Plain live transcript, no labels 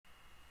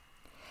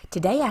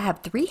Today I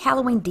have 3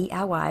 Halloween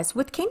DIYs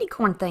with candy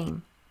corn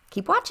theme.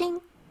 Keep watching!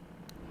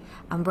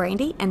 I'm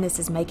Brandy and this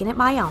is Making It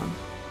My Own.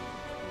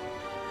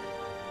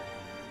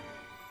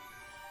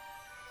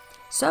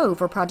 So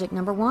for project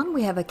number 1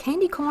 we have a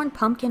candy corn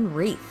pumpkin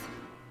wreath.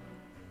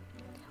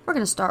 We're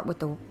going to start with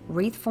the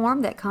wreath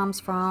form that comes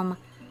from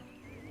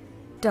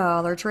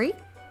Dollar Tree,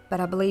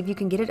 but I believe you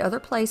can get it other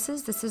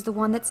places. This is the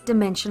one that's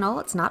dimensional,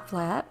 it's not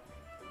flat.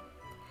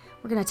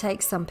 We're going to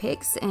take some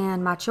picks,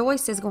 and my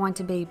choice is going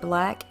to be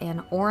black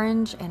and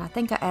orange, and I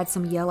think I add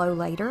some yellow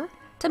later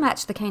to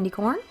match the candy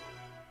corn.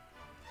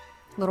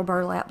 Little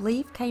burlap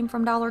leaf came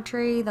from Dollar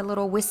Tree, the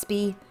little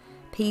wispy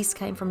piece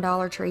came from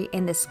Dollar Tree,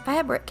 and this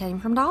fabric came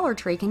from Dollar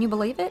Tree. Can you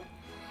believe it?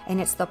 And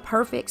it's the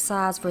perfect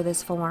size for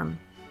this form.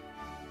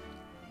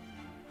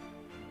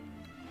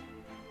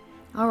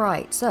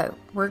 Alright, so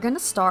we're going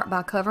to start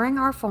by covering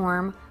our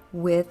form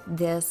with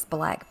this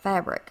black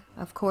fabric.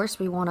 Of course,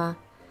 we want to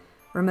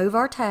remove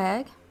our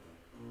tag,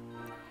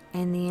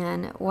 and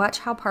then watch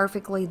how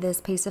perfectly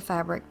this piece of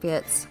fabric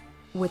fits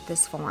with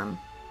this form.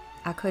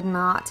 I could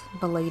not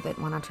believe it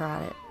when I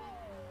tried it.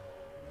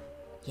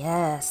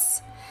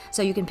 Yes!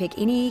 So you can pick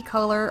any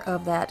color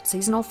of that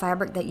seasonal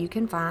fabric that you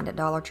can find at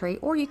Dollar Tree,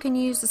 or you can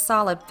use the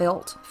solid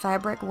felt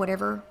fabric,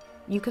 whatever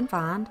you can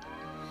find.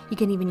 You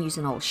can even use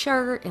an old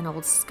shirt, an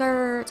old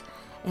skirt,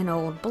 an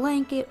old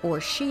blanket or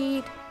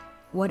sheet,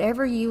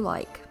 whatever you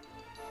like.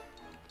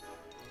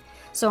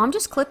 So I'm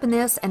just clipping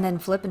this and then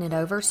flipping it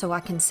over so I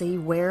can see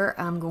where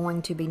I'm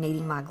going to be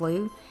needing my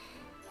glue.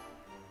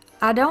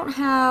 I don't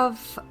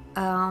have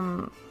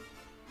arms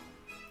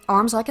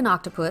like an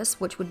octopus,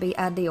 which would be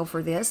ideal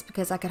for this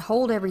because I could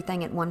hold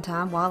everything at one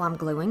time while I'm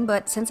gluing,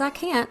 but since I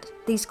can't,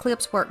 these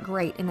clips work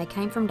great, and they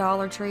came from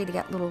Dollar Tree. They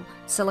got little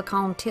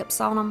silicone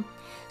tips on them,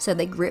 so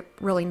they grip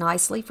really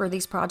nicely for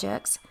these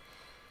projects.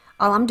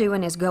 All I'm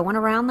doing is going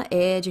around the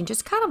edge and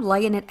just kind of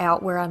laying it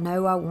out where I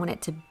know I want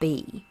it to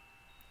be.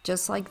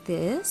 Just like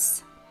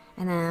this,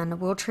 and then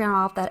we'll trim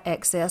off that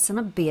excess in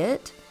a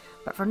bit,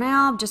 but for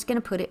now I'm just going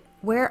to put it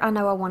where I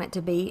know I want it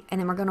to be, and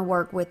then we're going to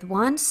work with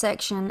one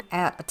section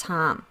at a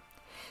time.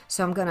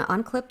 So I'm going to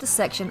unclip the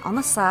section on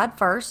the side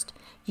first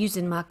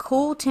using my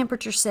cool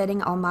temperature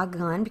setting on my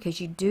gun,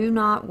 because you do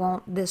not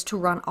want this to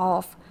run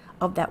off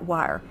of that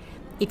wire.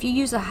 If you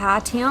use a high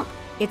temp,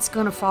 it's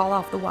going to fall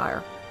off the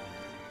wire.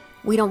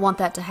 We don't want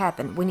that to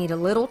happen. We need a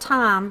little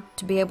time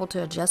to be able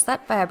to adjust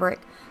that fabric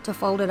to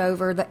fold it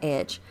over the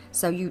edge.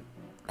 So you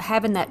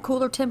having that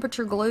cooler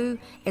temperature glue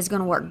is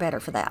going to work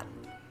better for that.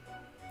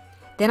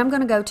 Then I'm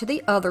going to go to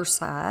the other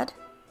side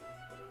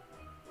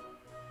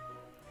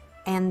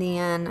and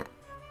then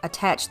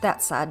attach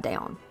that side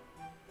down.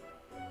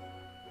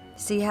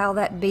 See how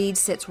that bead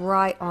sits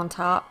right on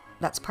top?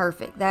 That's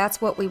perfect.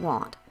 That's what we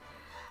want.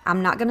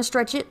 I'm not going to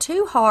stretch it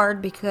too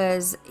hard,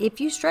 because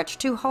if you stretch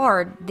too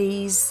hard,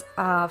 these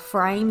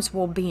frames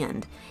will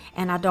bend,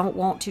 and I don't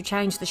want to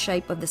change the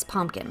shape of this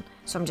pumpkin.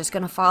 So I'm just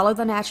going to follow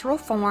the natural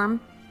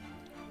form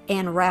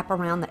and wrap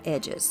around the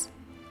edges.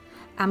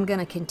 I'm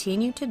going to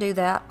continue to do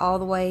that all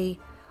the way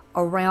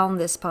around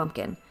this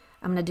pumpkin.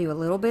 I'm going to do a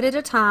little bit at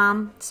a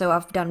time. So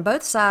I've done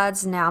both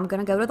sides. Now I'm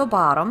going to go to the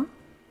bottom.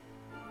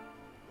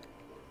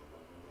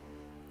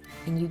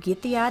 And you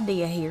get the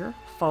idea here.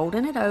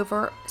 Folding it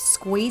over,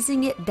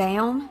 squeezing it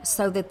down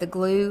so that the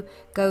glue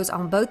goes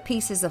on both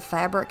pieces of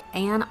fabric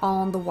and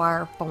on the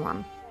wire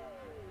form.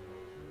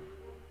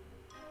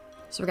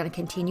 So we're going to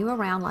continue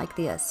around like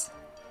this.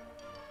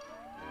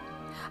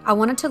 I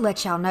wanted to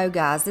let y'all know,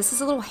 guys, this is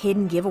a little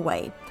hidden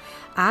giveaway.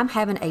 I'm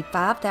having a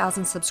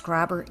 5,000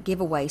 subscriber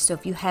giveaway, so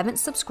if you haven't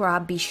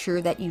subscribed, be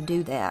sure that you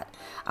do that.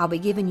 I'll be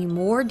giving you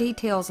more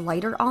details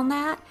later on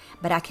that,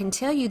 but I can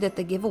tell you that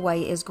the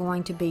giveaway is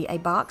going to be a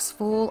box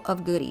full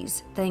of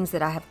goodies, things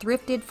that I have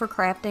thrifted for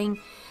crafting,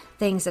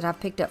 things that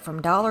I've picked up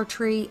from Dollar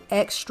Tree,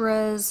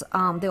 extras,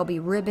 there'll be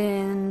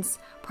ribbons,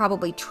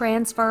 probably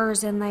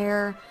transfers in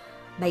there,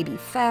 maybe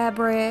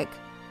fabric,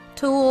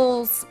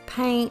 tools,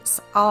 paints,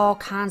 all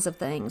kinds of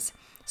things.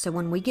 So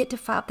when we get to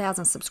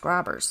 5,000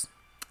 subscribers,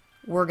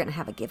 we're going to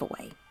have a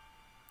giveaway.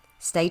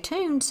 Stay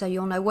tuned so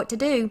you'll know what to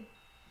do.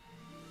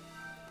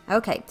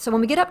 Okay, so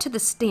when we get up to the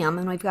stem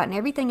and we've gotten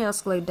everything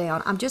else glued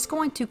down, I'm just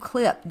going to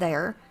clip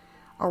there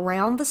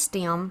around the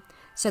stem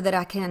so that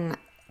I can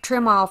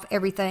trim off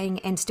everything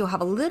and still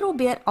have a little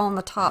bit on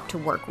the top to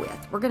work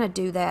with. We're going to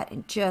do that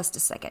in just a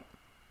second.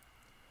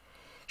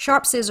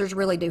 Sharp scissors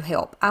really do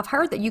help. I've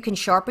heard that you can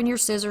sharpen your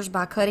scissors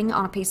by cutting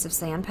on a piece of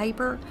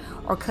sandpaper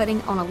or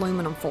cutting on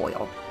aluminum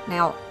foil.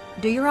 Now,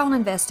 do your own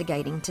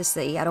investigating to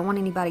see. I don't want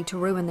anybody to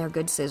ruin their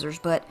good scissors,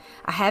 but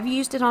I have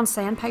used it on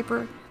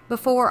sandpaper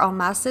before on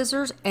my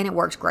scissors, and it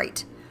works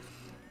great.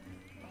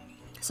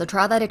 So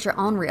try that at your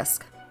own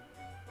risk.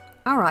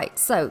 Alright,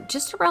 so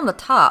just around the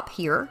top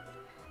here,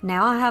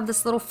 now I have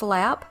this little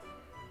flap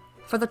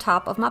for the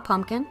top of my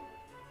pumpkin.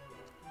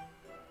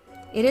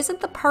 It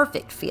isn't the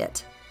perfect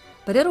fit,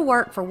 but it'll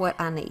work for what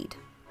I need.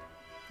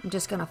 I'm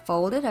just going to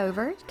fold it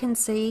over. You can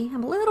see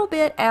I'm a little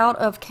bit out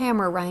of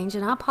camera range,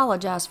 and I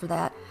apologize for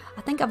that.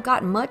 I think I've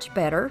gotten much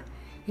better.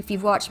 If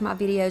you've watched my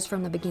videos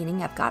from the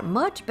beginning, I've gotten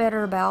much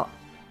better about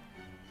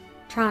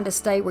trying to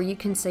stay where you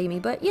can see me,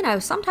 but you know,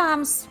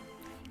 sometimes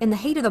in the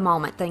heat of the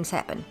moment things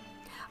happen.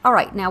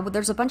 Alright, now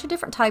there's a bunch of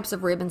different types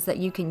of ribbons that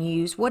you can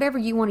use. Whatever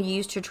you want to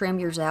use to trim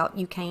yours out,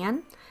 you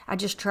can. I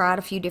just tried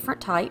a few different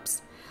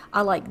types.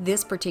 I like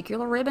this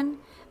particular ribbon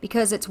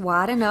because it's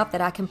wide enough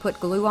that I can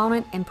put glue on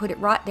it and put it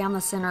right down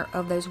the center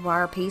of those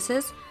wire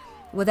pieces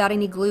without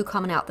any glue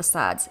coming out the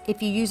sides.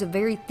 If you use a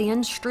very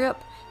thin strip,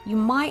 you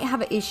might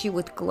have an issue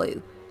with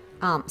glue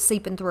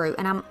seeping through,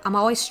 and I'm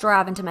always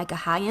striving to make a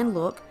high-end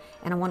look,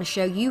 and I want to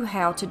show you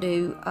how to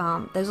do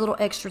those little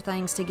extra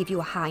things to give you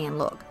a high-end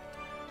look.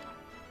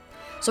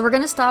 So we're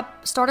going to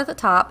start at the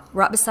top,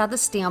 right beside the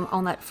stem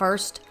on that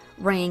first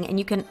ring, and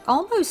you can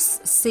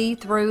almost see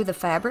through the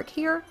fabric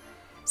here,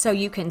 so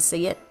you can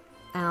see it.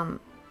 And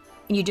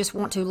you just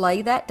want to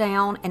lay that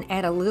down and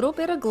add a little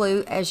bit of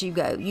glue as you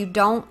go. You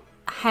don't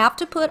have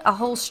to put a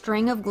whole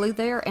string of glue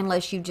there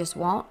unless you just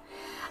want.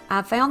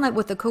 I found that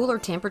with the cooler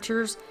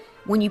temperatures,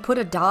 when you put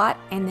a dot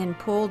and then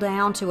pull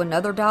down to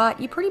another dot,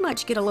 you pretty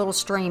much get a little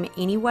stream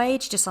anyway.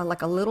 It's just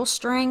like a little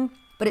string,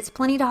 but it's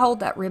plenty to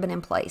hold that ribbon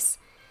in place.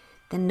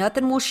 Then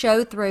nothing will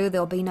show through.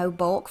 There'll be no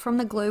bulk from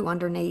the glue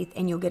underneath,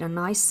 and you'll get a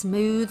nice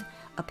smooth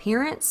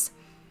appearance,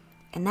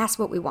 and that's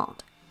what we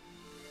want.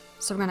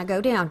 So we're going to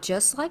go down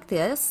just like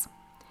this,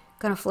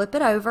 going to flip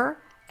it over,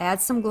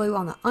 add some glue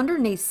on the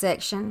underneath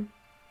section,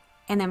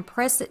 and then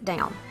press it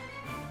down,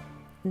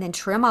 and then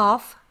trim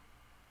off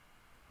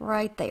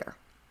right there.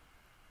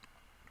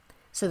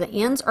 So the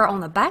ends are on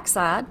the back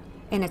side,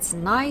 and it's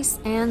nice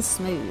and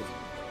smooth.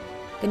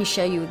 Going to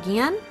show you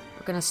again.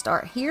 We're going to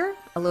start here,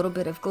 a little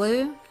bit of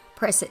glue,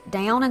 press it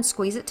down and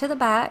squeeze it to the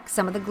back.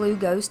 Some of the glue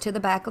goes to the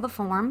back of the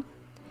form.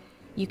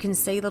 You can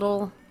see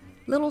little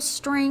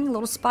string,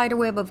 little spider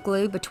web of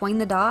glue between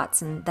the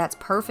dots, and that's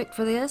perfect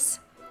for this.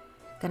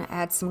 Going to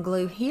add some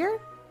glue here,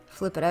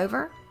 flip it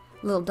over,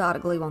 little dot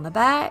of glue on the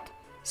back,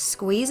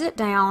 squeeze it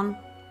down,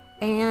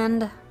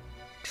 and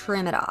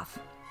trim it off.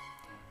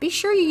 Be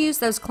sure you use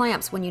those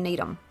clamps when you need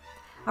them.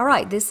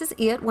 Alright, this is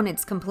it when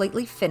it's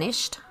completely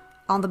finished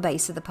on the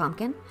base of the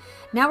pumpkin.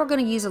 Now we're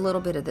going to use a little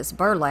bit of this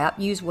burlap.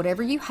 Use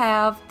whatever you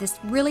have. This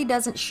really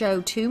doesn't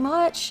show too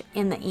much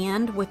in the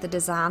end with the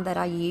design that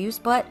I use,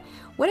 but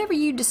whatever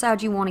you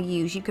decide you want to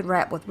use, you could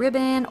wrap with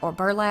ribbon or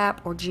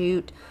burlap or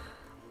jute,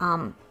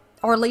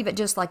 or leave it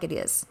just like it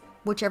is,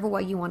 whichever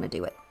way you want to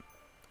do it.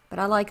 But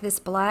I like this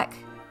black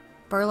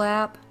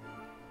burlap,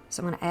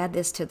 so I'm going to add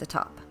this to the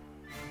top.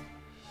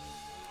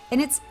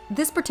 And it's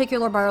this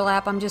particular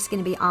burlap, I'm just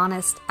going to be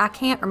honest, I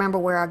can't remember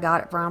where I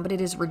got it from, but it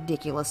is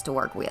ridiculous to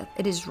work with.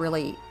 It is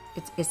really,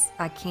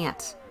 I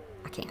can't.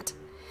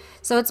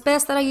 So it's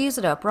best that I use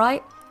it up,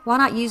 right? Why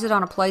not use it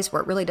on a place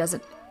where it really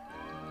doesn't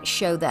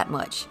show that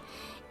much?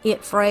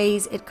 It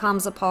frays, it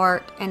comes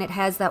apart, and it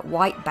has that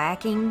white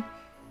backing.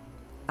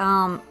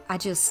 I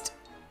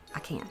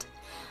can't.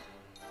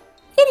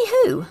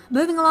 Anywho,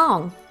 moving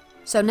along.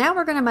 So now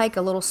we're going to make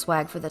a little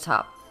swag for the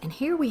top. And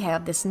here we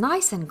have this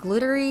nice and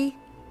glittery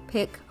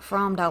pick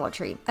from Dollar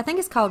Tree. I think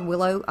it's called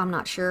Willow, I'm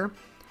not sure,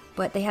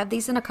 but they have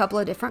these in a couple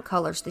of different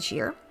colors this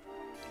year.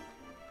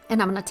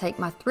 And I'm going to take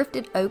my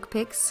thrifted oak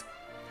picks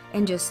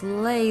and just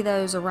lay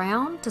those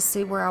around to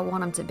see where I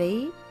want them to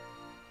be.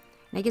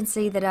 And you can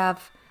see that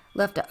I've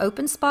left an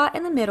open spot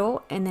in the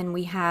middle, and then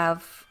we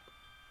have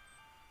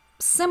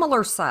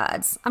similar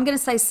sides. I'm going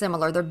to say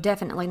similar. They're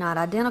definitely not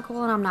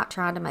identical, and I'm not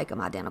trying to make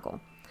them identical.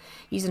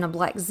 Using a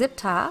black zip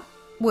tie,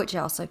 which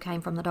also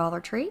came from the Dollar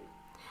Tree.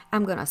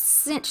 I'm going to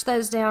cinch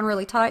those down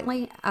really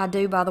tightly. I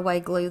do, by the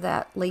way, glue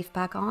that leaf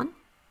back on.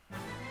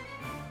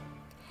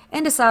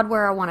 And decide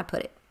where I want to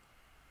put it.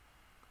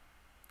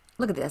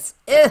 Look at this.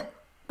 Ugh,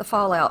 the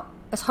fallout.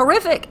 It's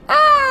horrific.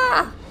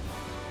 Ah!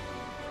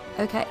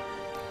 Okay.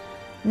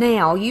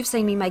 Now, you've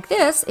seen me make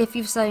this. If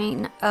you've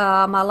seen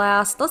my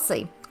last, let's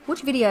see,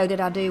 which video did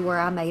I do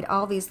where I made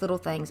all these little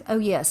things? Oh,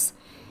 yes.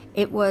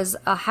 It was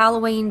a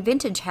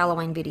vintage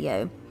Halloween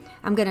video.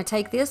 I'm going to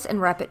take this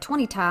and wrap it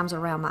 20 times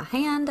around my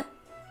hand.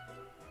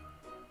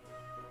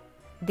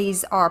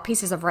 These are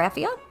pieces of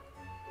raffia,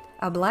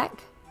 a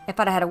black. If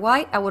I'd had a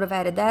white, I would have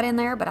added that in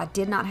there, but I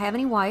did not have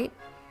any white.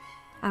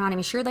 I'm not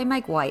even sure they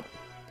make white.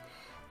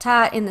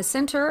 Tie it in the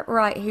center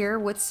right here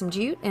with some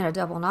jute in a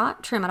double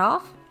knot, trim it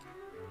off.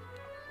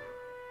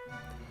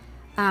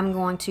 I'm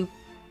going to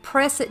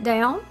press it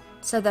down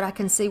so that I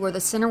can see where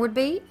the center would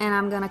be, and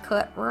I'm going to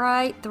cut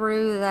right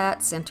through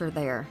that center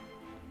there.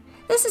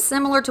 This is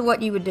similar to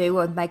what you would do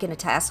with making a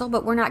tassel,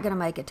 but we're not going to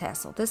make a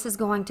tassel. This is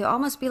going to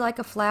almost be like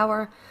a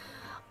flower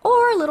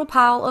or a little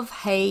pile of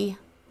hay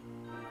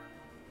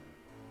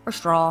or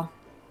straw.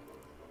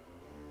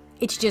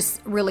 It's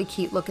just really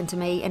cute looking to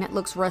me, and it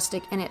looks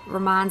rustic, and it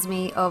reminds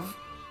me of,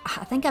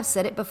 I think I've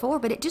said it before,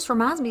 but it just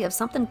reminds me of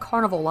something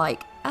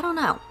carnival-like. I don't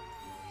know.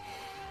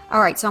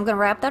 Alright, so I'm going to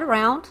wrap that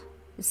around.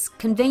 It's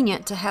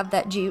convenient to have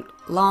that jute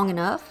long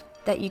enough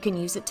that you can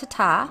use it to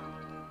tie.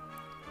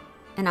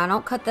 And I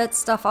don't cut that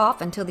stuff off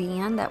until the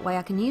end, that way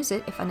I can use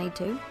it if I need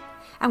to.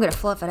 I'm going to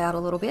fluff it out a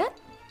little bit.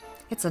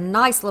 It's a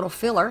nice little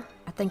filler.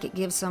 I think it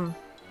gives some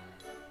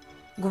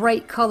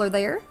Great color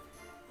there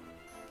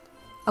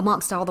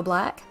amongst all the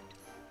black.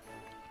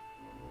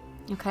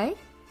 Okay.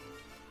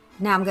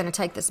 Now I'm going to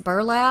take this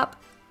burlap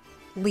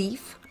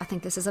leaf. I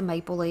think this is a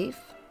maple leaf.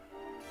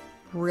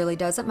 Really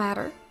doesn't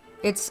matter.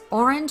 It's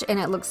orange and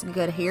it looks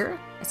good here.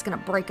 It's going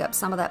to break up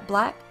some of that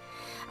black.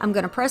 I'm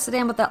going to press it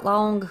in with that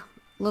long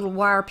little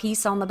wire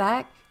piece on the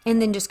back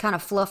and then just kind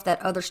of fluff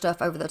that other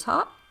stuff over the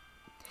top.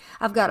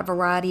 I've got a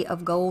variety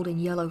of gold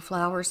and yellow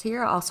flowers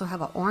here. I also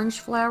have an orange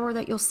flower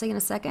that you'll see in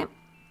a second.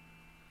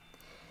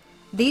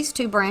 These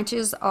two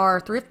branches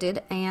are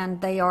thrifted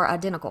and they are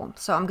identical.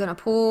 So I'm going to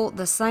pull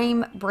the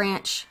same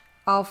branch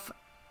off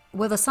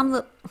with the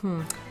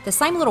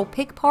same little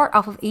pick part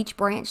off of each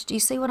branch. Do you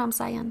see what I'm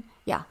saying?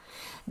 Yeah,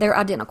 they're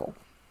identical.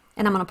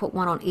 And I'm going to put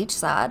one on each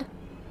side.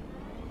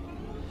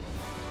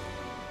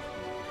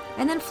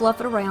 And then fluff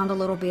it around a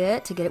little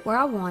bit to get it where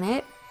I want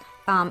it.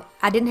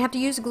 I didn't have to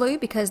use glue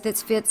because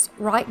this fits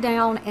right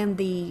down in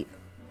the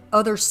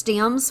other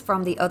stems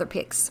from the other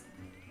picks,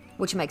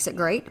 which makes it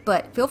great.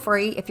 But feel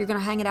free, if you're going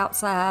to hang it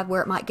outside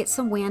where it might get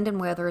some wind and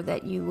weather,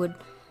 that you would,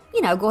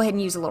 you know, go ahead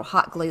and use a little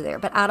hot glue there.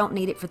 But I don't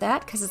need it for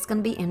that because it's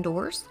going to be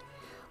indoors.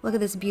 Look at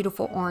this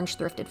beautiful orange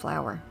thrifted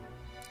flower.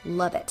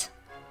 Love it.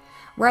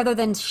 Rather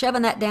than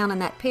shoving that down in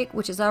that pick,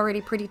 which is already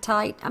pretty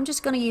tight, I'm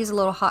just going to use a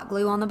little hot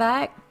glue on the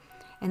back.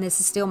 And this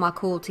is still my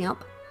cool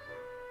temp.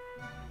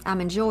 I'm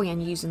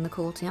enjoying using the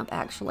cool temp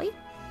actually.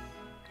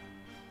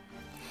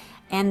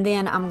 And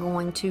then I'm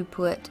going to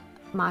put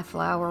my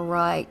flower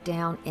right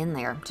down in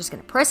there. I'm just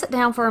going to press it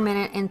down for a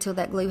minute until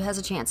that glue has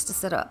a chance to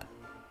sit up.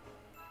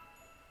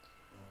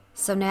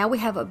 So now we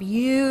have a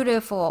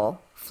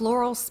beautiful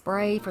floral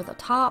spray for the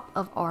top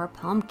of our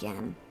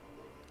pumpkin.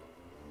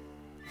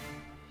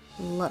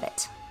 Love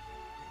it.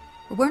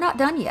 But we're not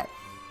done yet.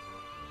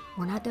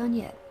 We're not done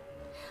yet.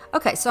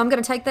 Okay, so I'm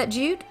going to take that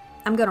jute,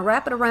 I'm going to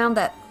wrap it around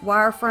that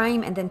wire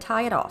frame and then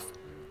tie it off.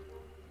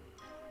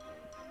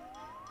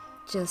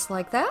 Just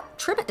like that.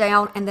 Trim it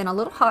down and then a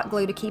little hot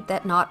glue to keep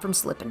that knot from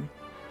slipping.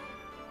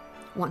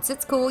 Once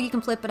it's cool, you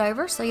can flip it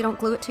over so you don't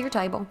glue it to your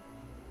table.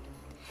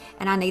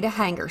 And I need a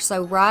hanger.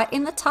 So right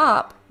in the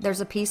top, there's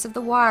a piece of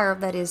the wire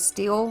that is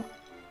still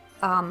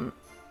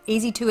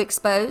easy to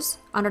expose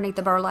underneath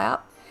the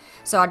burlap.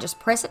 So I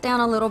just press it down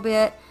a little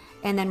bit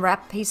and then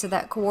wrap a piece of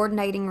that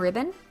coordinating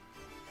ribbon,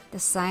 the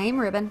same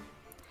ribbon,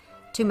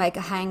 to make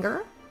a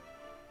hanger.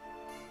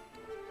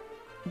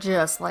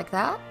 Just like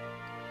that.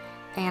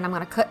 And I'm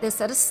going to cut this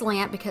at a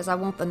slant because I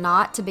want the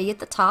knot to be at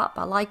the top.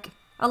 I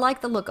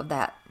like the look of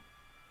that.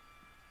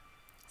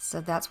 So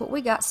that's what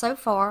we got so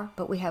far,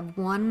 but we have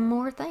one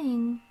more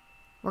thing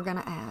we're going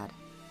to add.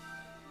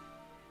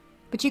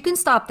 But you can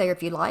stop there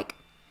if you like.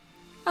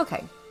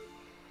 Okay.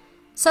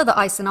 So the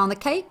icing on the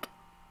cake.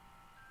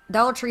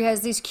 Dollar Tree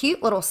has these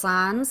cute little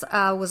signs.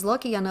 I was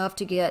lucky enough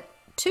to get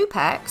 2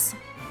 packs,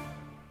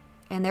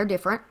 and they're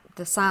different.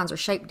 The signs are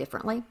shaped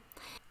differently.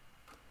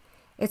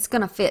 It's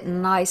going to fit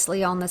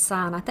nicely on the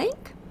sign, I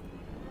think.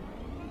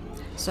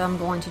 So I'm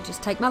going to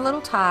just take my little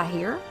tie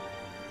here,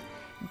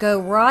 go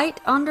right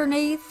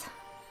underneath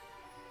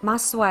my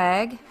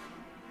swag,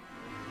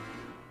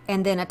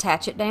 and then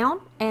attach it down,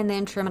 and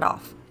then trim it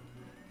off.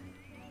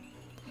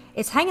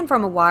 It's hanging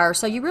from a wire,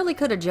 so you really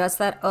could adjust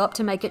that up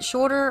to make it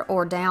shorter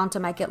or down to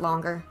make it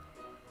longer.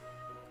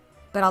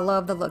 But I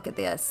love the look of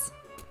this.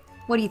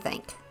 What do you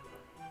think?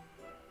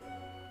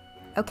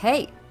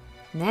 Okay.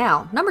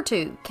 Now, number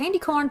 2, candy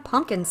corn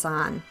pumpkin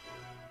sign.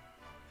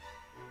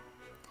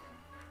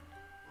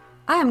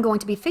 I am going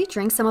to be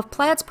featuring some of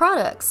Plaid's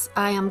products.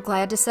 I am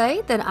glad to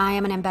say that I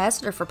am an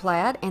ambassador for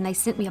Plaid, and they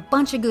sent me a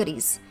bunch of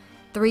goodies.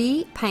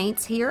 3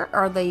 paints here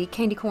are the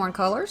candy corn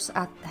colors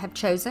I have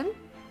chosen,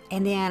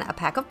 and then a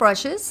pack of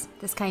brushes.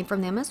 This came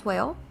from them as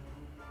well.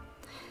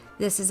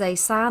 This is a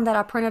sign that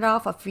I printed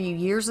off a few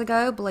years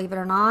ago, believe it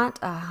or not.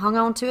 I hung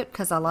on to it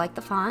because I like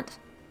the font.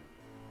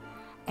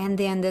 And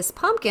then this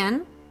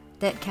pumpkin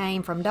that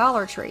came from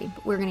Dollar Tree,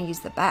 but we're going to use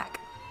the back.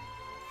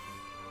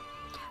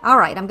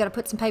 Alright, I'm going to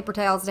put some paper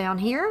towels down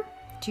here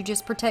to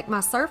just protect my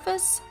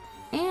surface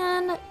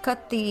and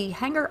cut the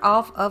hanger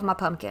off of my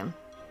pumpkin.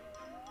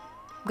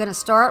 I'm going to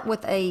start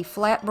with a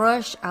flat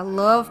brush. I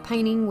love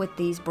painting with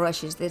these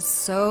brushes. It's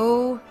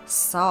so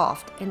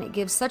soft and it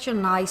gives such a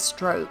nice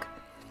stroke.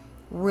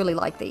 Really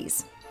like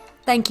these.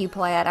 Thank you,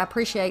 Plaid. I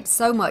appreciate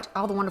so much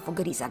all the wonderful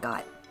goodies I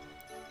got.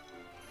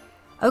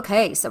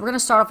 Okay, so we're going to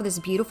start off with this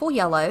beautiful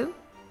yellow.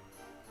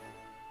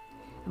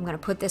 I'm going to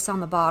put this on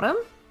the bottom.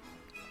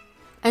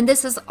 And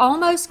this is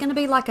almost going to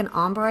be like an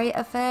ombre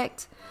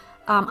effect.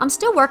 I'm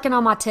still working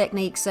on my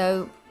technique,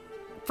 so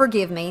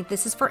forgive me.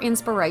 This is for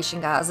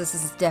inspiration, guys. This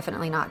is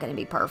definitely not going to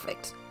be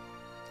perfect.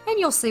 And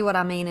you'll see what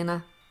I mean in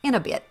a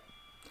bit.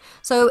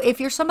 So if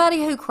you're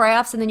somebody who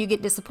crafts and then you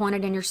get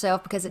disappointed in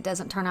yourself because it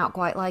doesn't turn out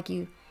quite like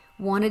you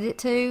wanted it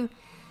to,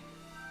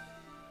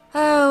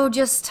 oh,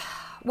 just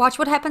watch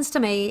what happens to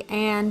me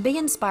and be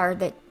inspired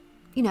that,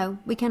 you know,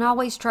 we can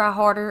always try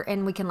harder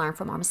and we can learn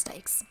from our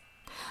mistakes.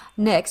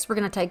 Next, we're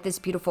going to take this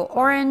beautiful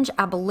orange.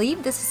 I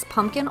believe this is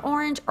pumpkin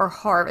orange or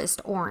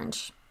harvest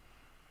orange.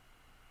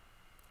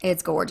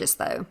 It's gorgeous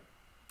though.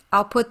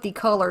 I'll put the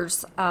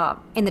colors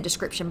in the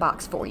description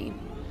box for you.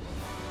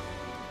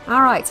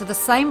 Alright, so the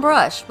same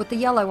brush with the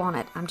yellow on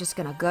it. I'm just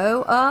going to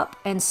go up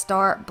and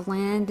start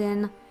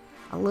blending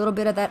a little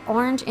bit of that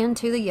orange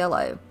into the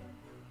yellow.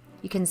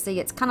 You can see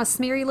it's kind of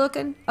smeary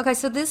looking. Okay,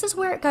 so this is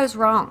where it goes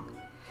wrong.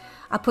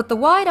 I put the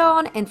white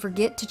on and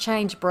forget to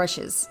change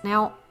brushes.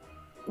 Now,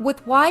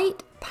 with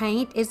white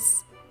paint,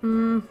 it's...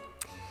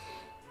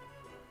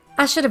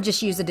 I should have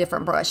just used a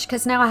different brush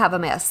because now I have a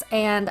mess.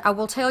 And I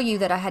will tell you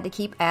that I had to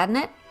keep adding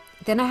it.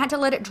 Then I had to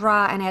let it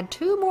dry and add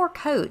 2 more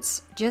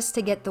coats just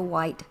to get the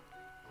white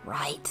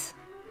right.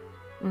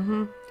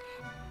 And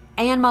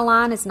my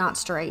line is not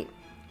straight.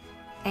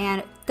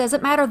 And it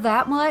doesn't matter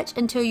that much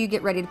until you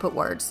get ready to put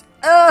words.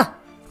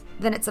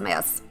 Then it's a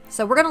mess.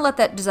 So we're going to let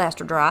that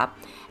disaster dry.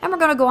 And we're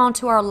going to go on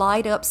to our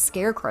light up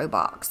scarecrow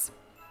box.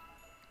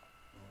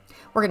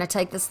 We're going to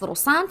take this little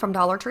sign from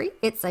Dollar Tree.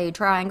 It's a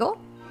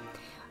triangle.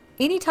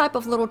 Any type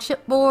of little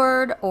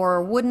chipboard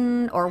or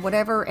wooden or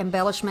whatever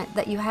embellishment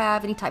that you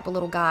have, any type of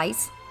little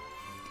guys.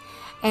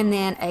 And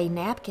then a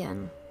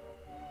napkin.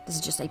 This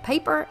is just a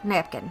paper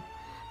napkin.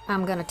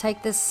 I'm going to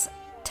take this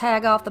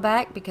tag off the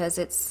back because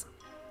it's,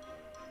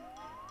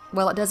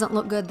 well, it doesn't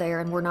look good there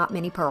and we're not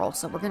mini pearl.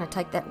 So we're going to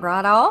take that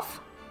right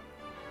off.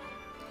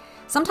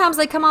 Sometimes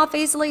they come off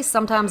easily,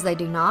 sometimes they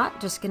do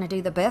not. Just going to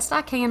do the best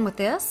I can with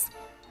this.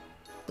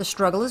 The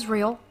struggle is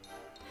real.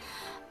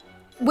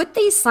 With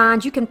these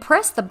signs, you can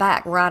press the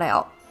back right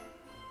out.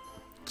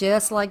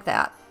 Just like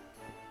that.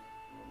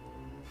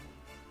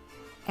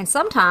 And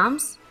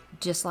sometimes,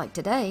 just like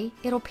today,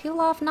 it'll peel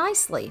off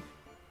nicely.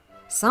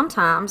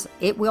 Sometimes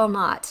it will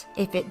not.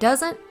 If it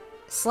doesn't,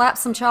 slap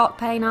some chalk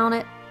paint on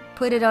it,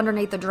 put it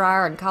underneath the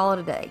dryer and call it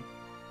a day.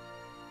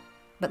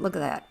 But look at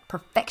that.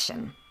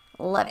 Perfection.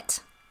 Love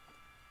it.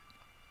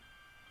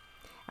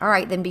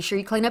 Alright, then be sure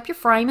you clean up your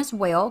frame as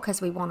well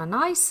because we want a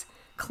nice,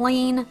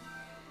 clean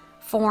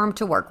form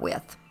to work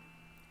with.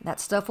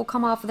 That stuff will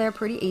come off of there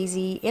pretty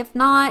easy. If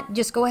not,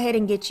 just go ahead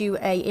and get you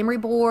a emery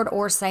board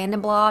or sanding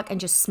block and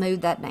just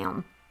smooth that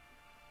down.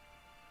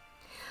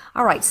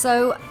 Alright,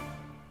 so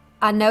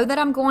I know that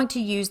I'm going to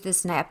use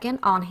this napkin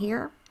on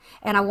here,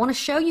 and I want to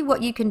show you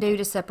what you can do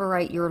to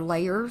separate your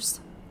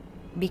layers,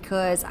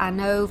 because I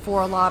know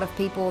for a lot of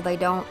people they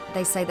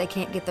say they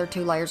can't get their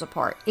 2 layers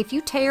apart. If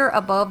you tear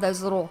above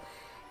those little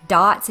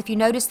dots, if you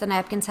notice the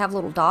napkins have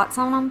little dots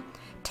on them,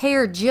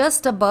 tear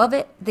just above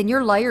it, then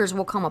your layers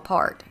will come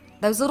apart.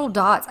 Those little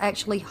dots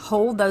actually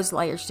hold those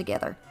layers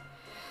together.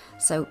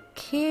 So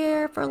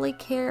carefully,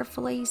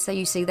 carefully, so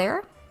you see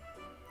there?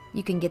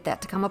 You can get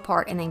that to come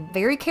apart, and then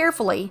very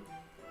carefully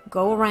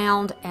go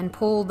around and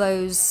pull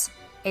those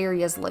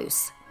areas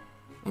loose.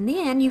 And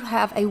then you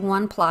have a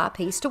 1-ply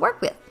piece to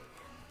work with.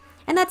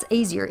 And that's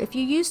easier. If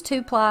you use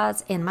 2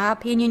 plies, in my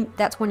opinion,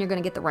 that's when you're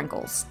going to get the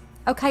wrinkles.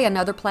 Okay,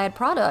 another plaid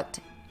product.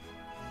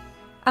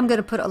 I'm going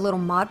to put a little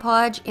Mod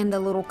Podge in the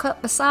little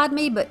cup beside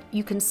me, but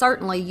you can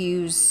certainly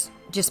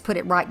just put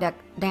it right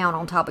down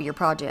on top of your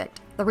project.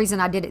 The reason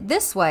I did it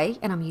this way,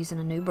 and I'm using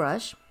a new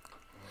brush,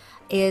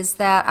 is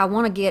that I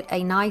want to get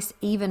a nice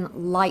even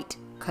light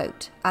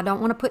coat. I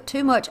don't want to put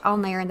too much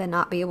on there and then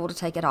not be able to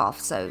take it off.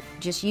 So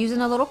just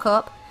using a little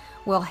cup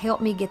will help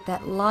me get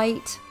that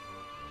light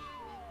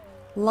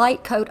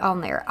coat on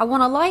there. I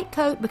want a light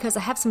coat because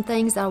I have some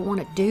things that I want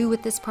to do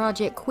with this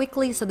project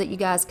quickly so that you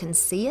guys can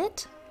see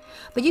it.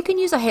 But you can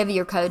use a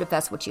heavier coat if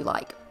that's what you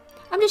like.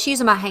 I'm just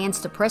using my hands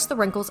to press the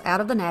wrinkles out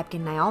of the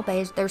napkin now.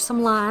 There's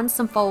some lines,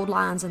 some fold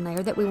lines in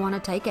there that we want to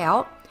take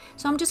out.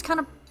 So I'm just kind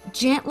of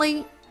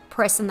gently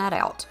pressing that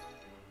out.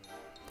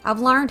 I've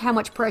learned how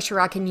much pressure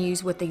I can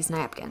use with these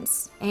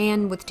napkins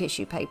and with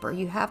tissue paper.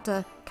 You have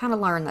to kind of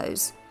learn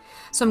those.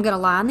 So I'm going to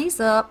line these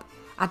up.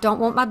 I don't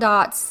want my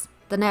dots,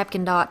 the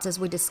napkin dots as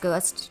we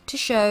discussed, to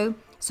show.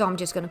 So I'm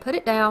just going to put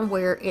it down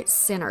where it's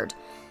centered.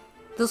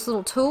 This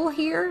little tool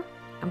here,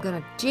 I'm going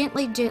to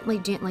gently, gently,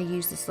 gently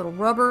use this little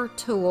rubber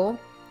tool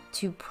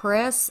to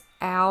press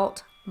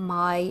out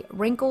my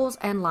wrinkles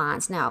and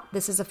lines. Now,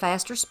 this is a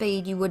faster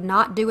speed. You would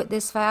not do it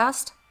this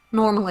fast.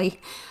 Normally,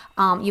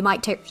 you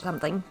might tear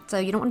something, so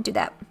you don't want to do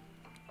that.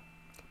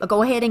 But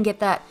go ahead and get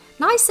that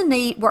nice and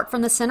neat. Work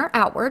from the center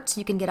outwards.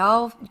 You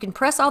can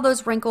press all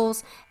those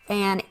wrinkles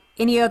and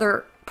any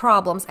other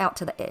problems out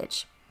to the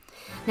edge.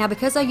 Now,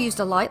 because I used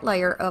a light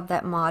layer of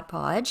that Mod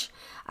Podge,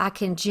 I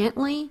can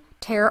gently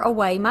tear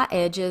away my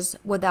edges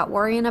without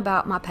worrying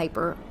about my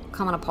paper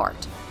coming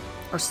apart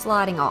or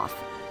sliding off.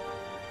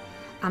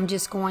 I'm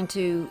just going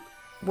to,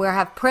 where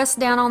I've pressed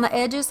down on the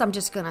edges, I'm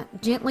just going to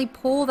gently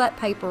pull that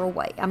paper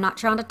away. I'm not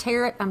trying to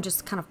tear it, I'm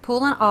just kind of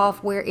pulling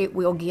off where it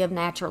will give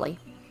naturally.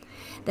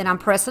 Then I'm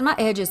pressing my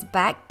edges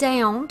back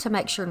down to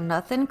make sure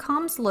nothing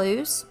comes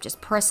loose,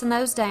 just pressing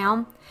those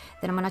down.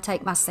 Then I'm going to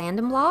take my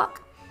sanding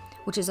block,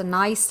 which is a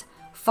nice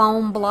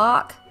foam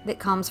block that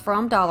comes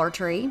from Dollar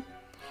Tree,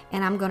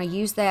 and I'm going to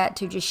use that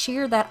to just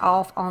shear that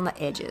off on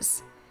the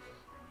edges.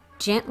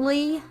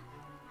 Gently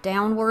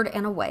downward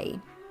and away.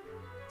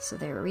 So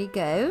there we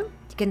go.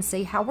 You can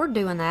see how we're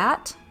doing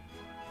that.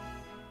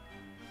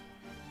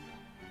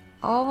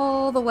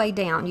 all the way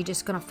down. You're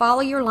just going to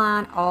follow your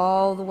line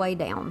all the way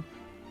down.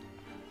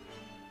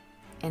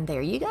 And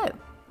there you go.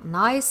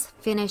 Nice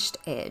finished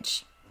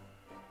edge.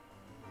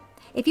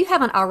 If you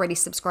haven't already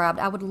subscribed,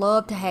 I would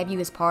love to have you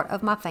as part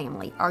of my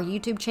family. Our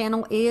YouTube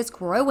channel is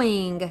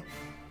growing.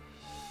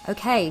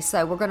 Okay,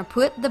 so we're going to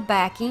put the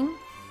backing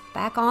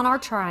back on our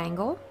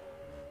triangle,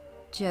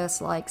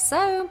 just like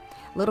so.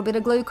 A little bit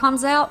of glue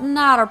comes out,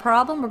 not a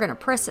problem. We're going to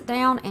press it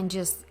down and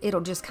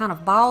it'll just kind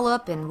of ball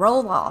up and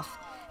roll off.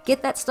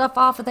 Get that stuff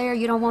off of there.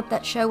 You don't want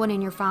that showing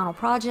in your final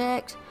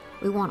project.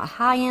 We want a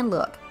high-end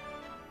look.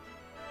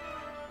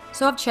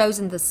 So I've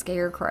chosen the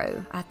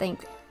scarecrow. I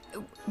think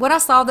when I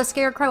saw the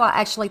scarecrow, I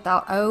actually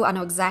thought, oh, I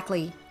know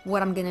exactly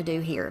what I'm going to do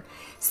here.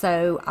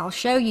 So I'll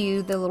show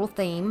you the little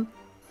theme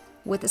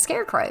with the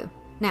scarecrow.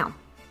 Now,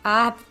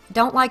 I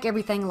don't like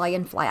everything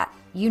laying flat.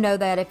 You know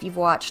that if you've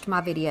watched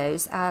my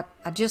videos.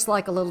 I just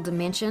like a little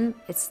dimension.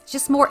 It's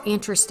just more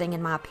interesting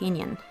in my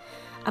opinion.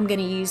 I'm going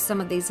to use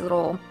some of these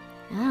little,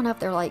 I don't know if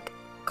they're like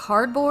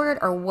cardboard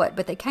or what,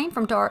 but they came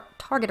from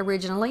Target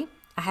originally.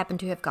 I happen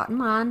to have gotten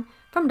mine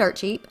from Dirt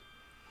Cheap.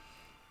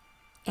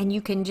 And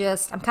you can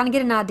just, I'm kind of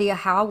getting an idea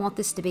how I want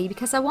this to be,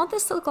 because I want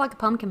this to look like a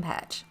pumpkin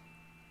patch.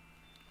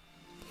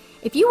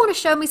 If you want to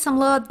show me some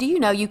love, do you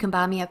know you can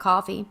buy me a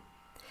coffee?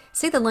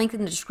 See the link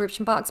in the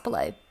description box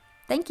below.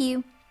 Thank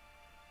you.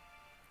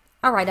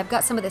 Alright, I've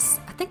got some of this,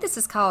 I think this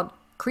is called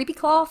creepy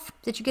cloth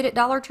that you get at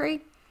Dollar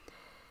Tree.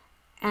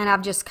 And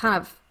I've just kind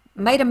of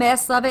made a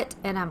mess of it,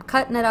 and I'm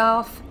cutting it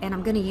off, and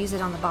I'm going to use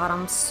it on the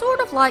bottom,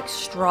 sort of like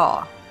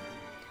straw.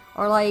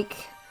 Or like,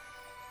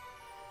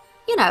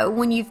 you know,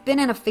 when you've been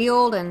in a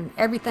field and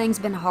everything's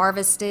been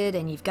harvested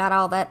and you've got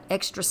all that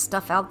extra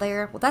stuff out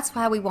there. Well, that's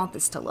how we want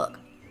this to look.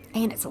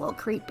 And it's a little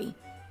creepy.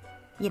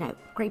 You know,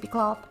 creepy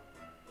cloth.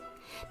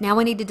 Now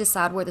we need to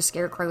decide where the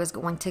scarecrow is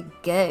going to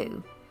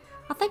go.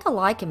 I think I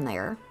like him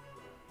there.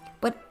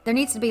 But there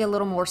needs to be a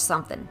little more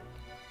something.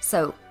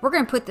 So we're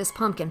going to put this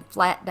pumpkin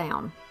flat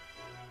down.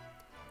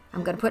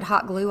 I'm going to put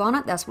hot glue on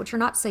it. That's what you're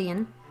not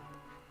seeing.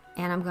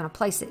 And I'm going to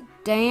place it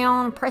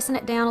down, pressing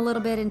it down a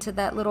little bit into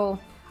that little,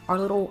 our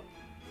little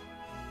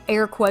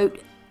air quote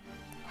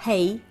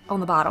hay on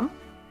the bottom.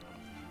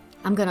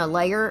 I'm going to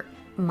layer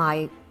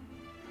my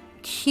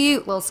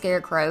cute little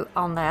scarecrow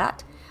on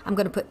that. I'm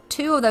going to put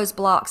 2 of those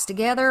blocks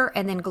together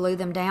and then glue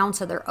them down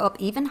so they're up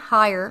even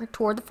higher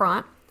toward the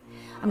front.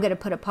 I'm going to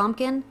put a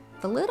pumpkin,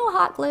 the little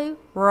hot glue,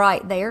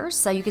 right there,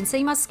 so you can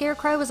see my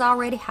scarecrow is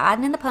already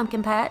hiding in the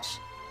pumpkin patch.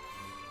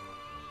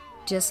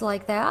 Just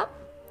like that.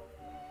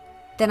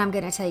 Then I'm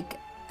going to take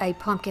a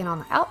pumpkin on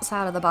the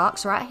outside of the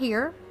box right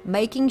here,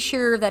 making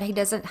sure that he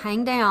doesn't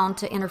hang down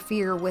to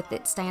interfere with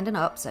it standing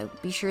up, so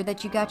be sure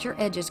that you got your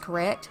edges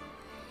correct.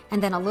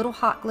 And then a little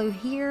hot glue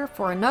here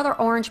for another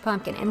orange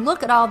pumpkin. And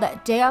look at all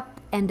that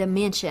depth and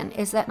dimension.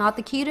 Is that not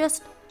the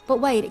cutest? But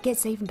wait, it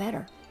gets even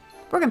better.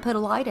 We're going to put a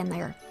light in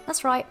there.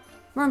 That's right.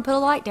 We're going to put a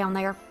light down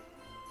there.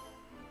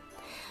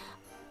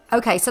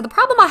 Okay, so the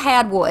problem I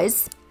had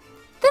was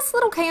this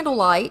little candle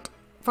light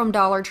from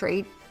Dollar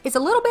Tree is a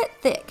little bit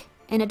thick.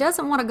 And it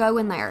doesn't want to go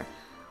in there.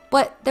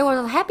 But there was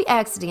a happy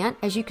accident,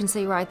 as you can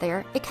see right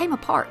there. It came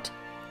apart.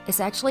 It's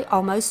actually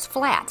almost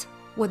flat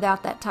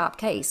without that top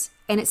case.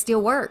 And it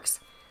still works.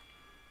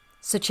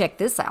 So check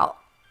this out.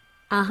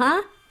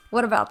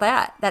 What about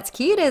that? That's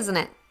cute, isn't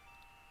it?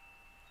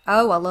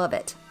 Oh, I love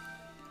it.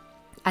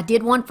 I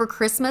did one for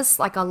Christmas,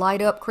 like a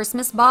light up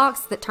Christmas box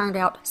that turned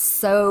out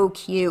so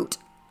cute.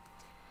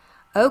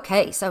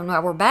 Okay, so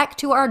now we're back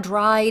to our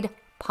dried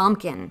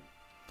pumpkin.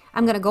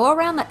 I'm going to go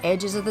around the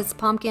edges of this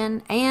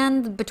pumpkin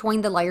and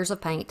between the layers of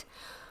paint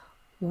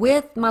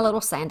with my little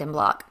sanding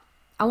block.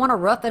 I want to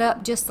rough it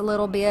up just a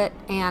little bit,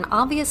 and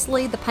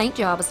obviously the paint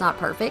job is not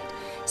perfect,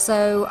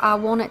 so I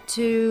want it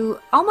to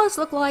almost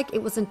look like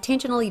it was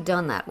intentionally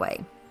done that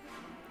way.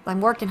 I'm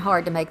working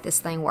hard to make this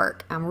thing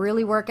work. I'm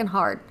really working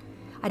hard.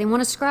 I didn't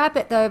want to scrap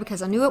it though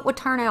because I knew it would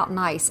turn out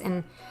nice,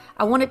 and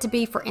I want it to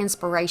be for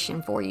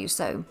inspiration for you.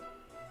 So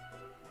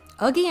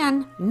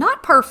again,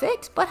 not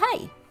perfect, but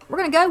hey, we're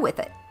going to go with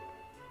it.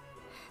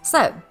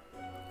 So,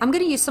 I'm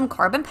going to use some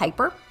carbon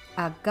paper.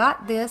 I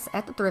got this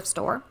at the thrift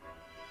store.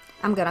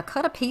 I'm going to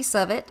cut a piece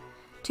of it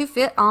to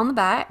fit on the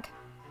back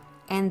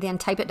and then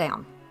tape it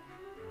down.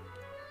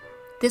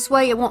 This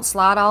way it won't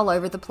slide all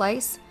over the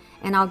place,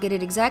 and I'll get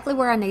it exactly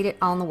where I need it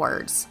on the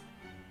words.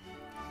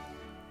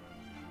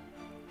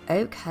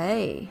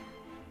 Okay.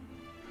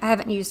 I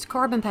haven't used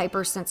carbon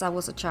paper since I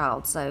was a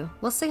child, so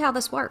let's see how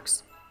this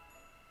works.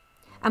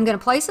 I'm going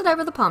to place it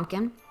over the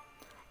pumpkin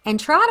and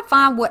try to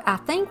find what I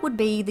think would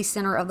be the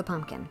center of the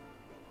pumpkin.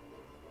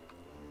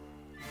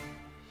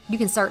 You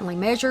can certainly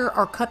measure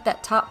or cut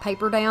that top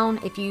paper down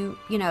if you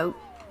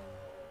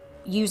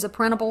use a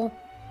printable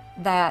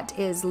that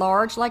is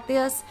large like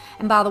this.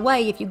 And by the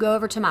way, if you go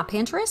over to my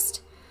Pinterest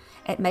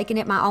at Making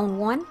It My Own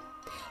One,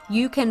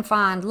 you can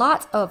find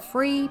lots of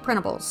free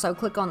printables. So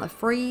click on the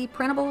free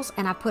printables,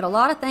 and I put a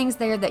lot of things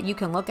there that you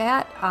can look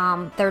at.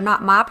 They're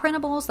not my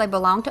printables, they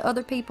belong to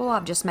other people.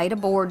 I've just made a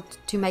board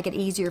to make it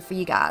easier for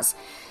you guys.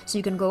 So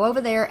you can go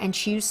over there and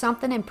choose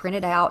something and print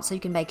it out so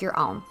you can make your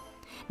own.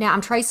 Now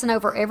I'm tracing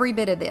over every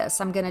bit of this.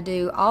 I'm going to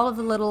do all of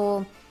the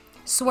little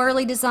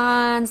swirly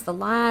designs, the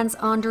lines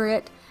under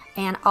it,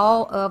 and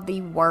all of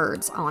the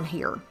words on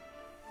here.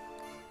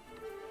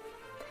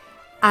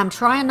 I'm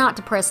trying not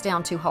to press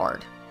down too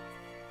hard.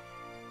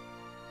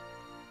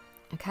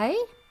 Okay,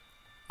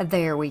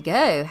 there we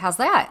go. How's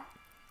that?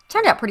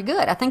 Turned out pretty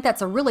good. I think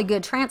that's a really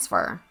good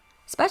transfer,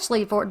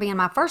 especially for it being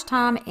my first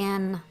time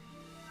in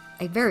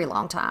a very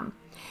long time.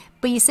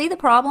 But you see the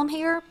problem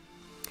here?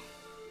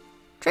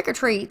 Trick or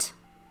Treat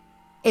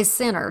is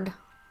centered,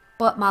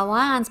 but my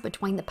lines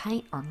between the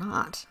paint are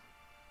not.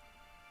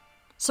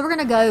 So we're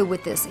going to go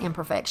with this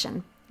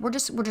imperfection. We're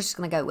just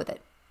going to go with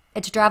it.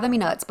 It's driving me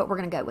nuts, but we're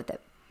going to go with it.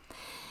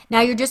 Now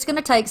you're just going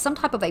to take some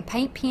type of a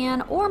paint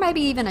pen or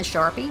maybe even a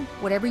Sharpie,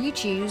 whatever you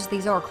choose.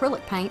 These are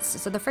acrylic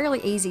paints, so they're fairly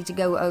easy to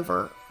go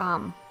over.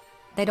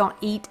 They don't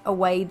eat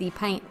away the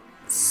paint,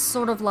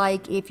 sort of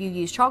like if you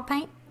use chalk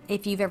paint.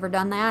 If you've ever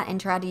done that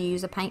and tried to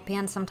use a paint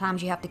pen,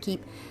 sometimes you have to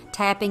keep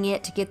tapping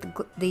it to get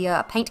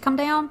the paint to come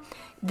down.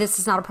 This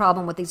is not a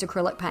problem with these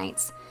acrylic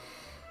paints.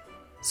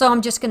 So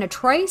I'm just going to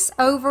trace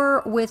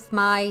over with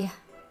my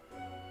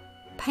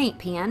paint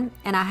pen,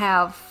 and I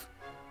have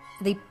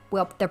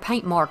well, they're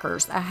paint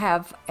markers. I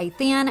have a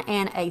thin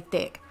and a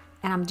thick,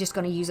 and I'm just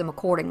going to use them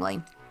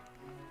accordingly.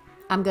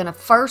 I'm going to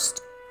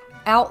first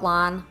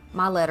outline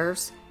my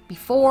letters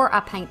before I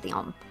paint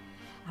them.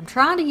 I'm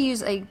trying to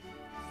use a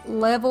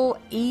level,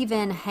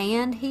 even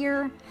hand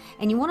here,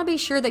 and you want to be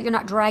sure that you're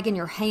not dragging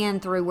your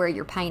hand through where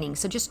you're painting.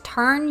 So just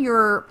turn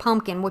your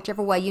pumpkin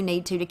whichever way you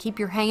need to keep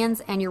your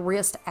hands and your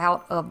wrist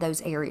out of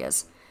those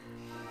areas.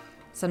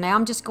 So now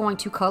I'm just going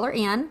to color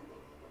in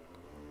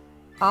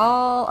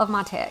all of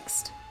my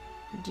text,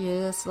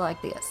 just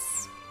like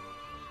this.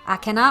 I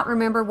cannot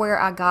remember where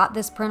I got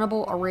this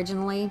printable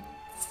originally,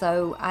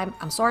 so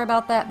I'm sorry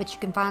about that, but you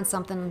can find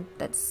something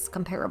that's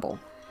comparable.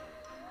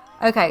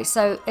 Okay,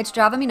 so it's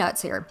driving me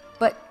nuts here,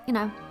 but you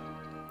know,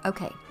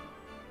 okay.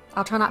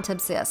 I'll try not to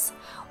obsess.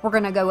 We're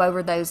going to go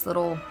over those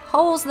little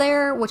holes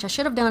there, which I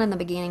should have done in the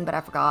beginning, but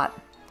I forgot.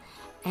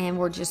 And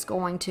we're just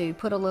going to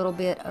put a little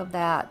bit of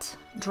that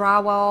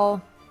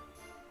drywall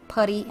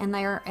putty in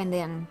there, and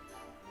then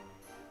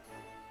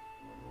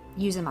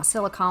using my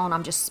silicone,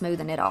 I'm just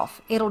smoothing it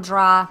off. It'll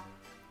dry,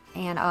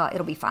 and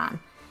it'll be fine.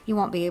 You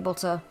won't be able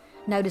to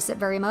notice it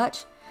very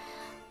much.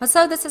 But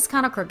so this is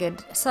kind of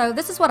crooked. So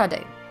this is what I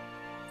do.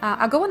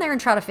 I go in there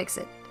and try to fix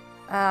it.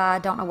 I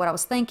don't know what I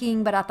was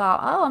thinking, but I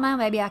thought, oh, man,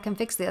 maybe I can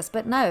fix this.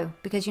 But no,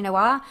 because you know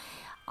why?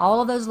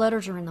 All of those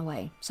letters are in the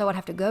way. So I'd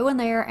have to go in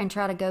there and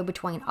try to go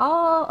between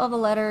all of the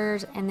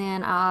letters. And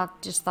then I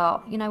just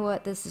thought, you know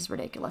what? This is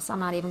ridiculous. I'm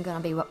not even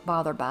going to be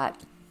bothered by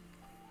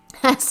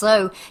it.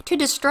 So to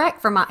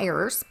distract from my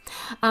errors,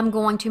 I'm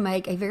going to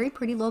make a very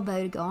pretty little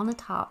bow to go on the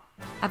top.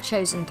 I've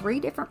chosen 3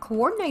 different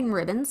coordinating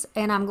ribbons,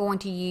 and I'm going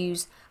to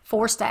use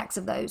 4 stacks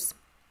of those.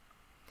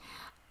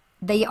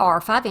 They are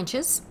 5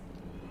 inches,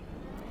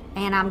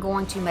 and I'm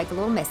going to make a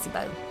little messy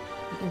bow.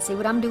 You can see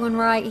what I'm doing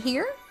right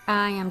here.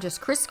 I am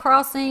just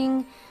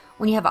crisscrossing.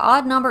 When you have an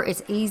odd number,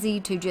 it's easy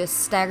to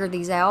just stagger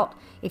these out.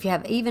 If you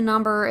have even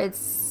number,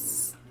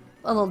 it's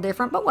a little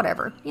different, but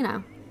whatever, you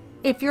know.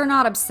 If you're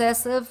not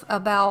obsessive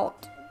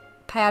about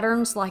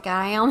patterns like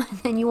I am,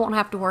 then you won't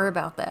have to worry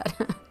about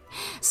that.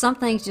 Some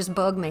things just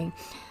bug me.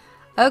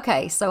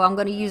 Okay, so I'm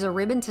going to use a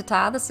ribbon to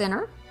tie the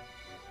center.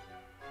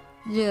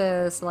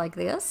 Just like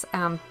this.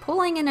 I'm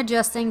pulling and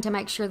adjusting to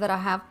make sure that I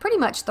have pretty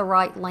much the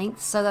right length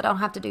so that I don't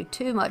have to do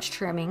too much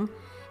trimming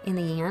in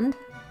the end.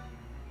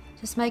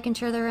 Just making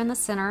sure they're in the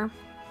center.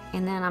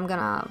 And then I'm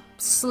going to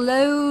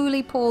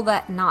slowly pull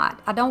that knot.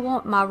 I don't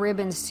want my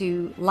ribbons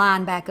to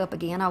line back up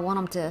again. I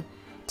want them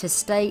to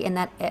stay in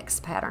that X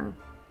pattern.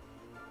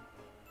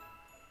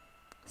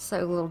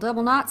 So little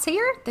double knots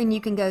here. Then you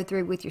can go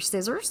through with your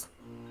scissors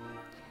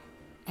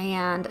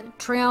and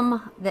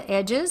trim the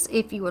edges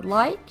if you would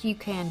like. You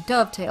can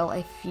dovetail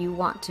if you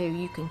want to.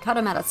 You can cut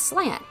them at a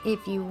slant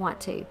if you want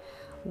to.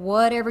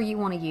 Whatever you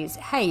want to use.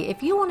 Hey,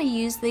 if you want to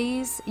use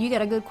these, you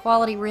got a good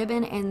quality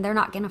ribbon and they're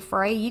not going to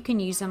fray, you can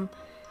use them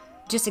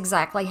just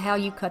exactly how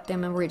you cut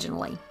them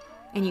originally.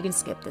 And you can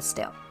skip this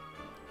step.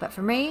 But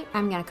for me,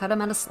 I'm going to cut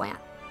them at a slant.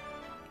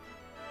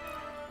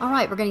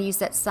 Alright, we're going to use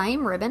that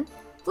same ribbon,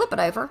 flip it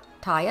over,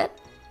 tie it,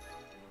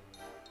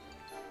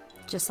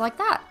 just like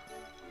that.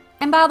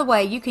 And by the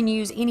way, you can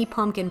use any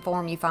pumpkin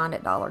form you find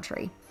at Dollar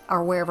Tree,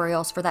 or wherever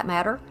else for that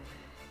matter.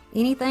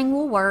 Anything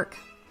will work.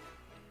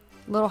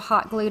 A little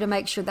hot glue to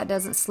make sure that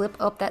doesn't slip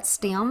up that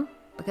stem,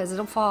 because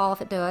it'll fall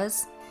if it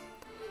does.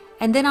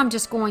 And then I'm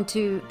just going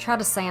to try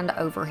to sand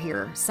over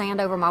here.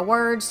 Sand over my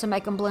words to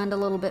make them blend a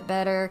little bit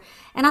better.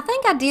 And I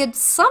think I did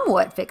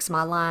somewhat fix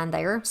my line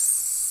there,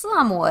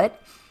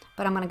 somewhat.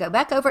 But I'm going to go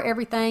back over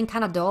everything,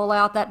 kind of dull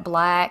out that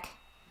black.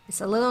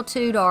 It's a little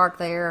too dark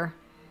there.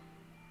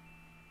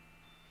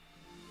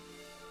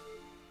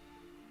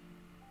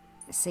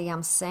 See,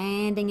 I'm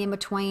sanding in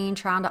between,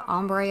 trying to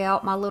ombre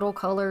out my little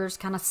colors,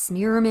 kind of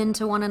smear them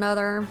into one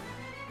another.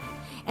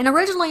 And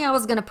originally I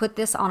was going to put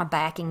this on a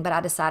backing, but I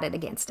decided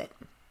against it.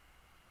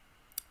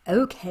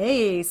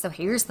 Okay, so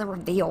here's the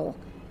reveal.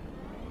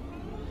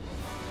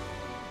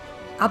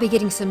 I'll be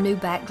getting some new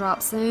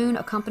backdrops soon.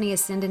 A company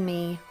is sending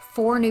me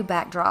 4 new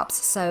backdrops,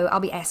 so I'll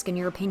be asking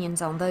your opinions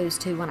on those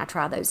too when I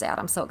try those out.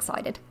 I'm so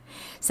excited.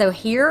 So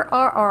here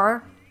are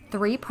our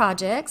 3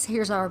 projects.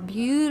 Here's our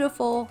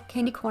beautiful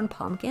candy corn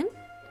pumpkin.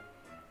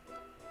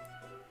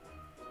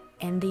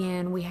 And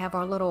then we have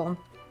our little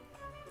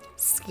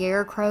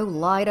scarecrow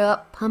light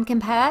up pumpkin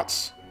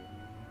patch.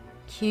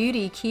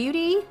 Cutie,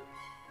 cutie.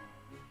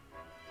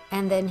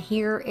 And then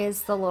here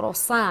is the little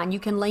sign. You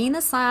can lean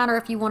the sign, or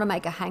if you want to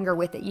make a hanger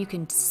with it, you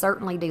can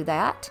certainly do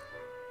that.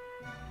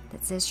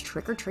 That says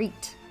trick or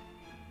treat.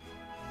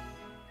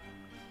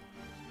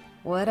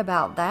 What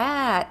about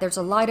that? There's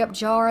a light up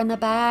jar in the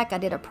back. I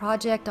did a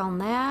project on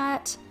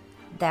that.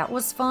 That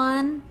was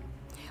fun.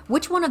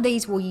 Which one of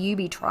these will you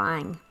be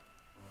trying?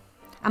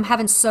 I'm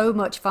having so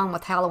much fun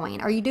with Halloween.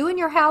 Are you doing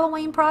your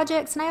Halloween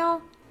projects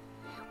now?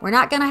 We're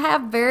not going to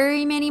have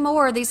very many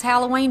more of these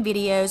Halloween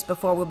videos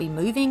before we'll be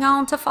moving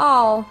on to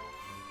fall.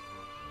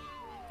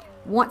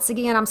 Once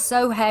again, I'm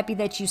so happy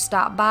that you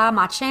stopped by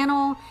my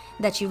channel,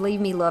 that you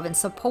leave me love and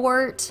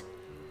support.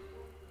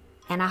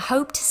 And I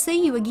hope to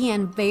see you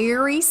again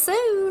very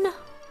soon.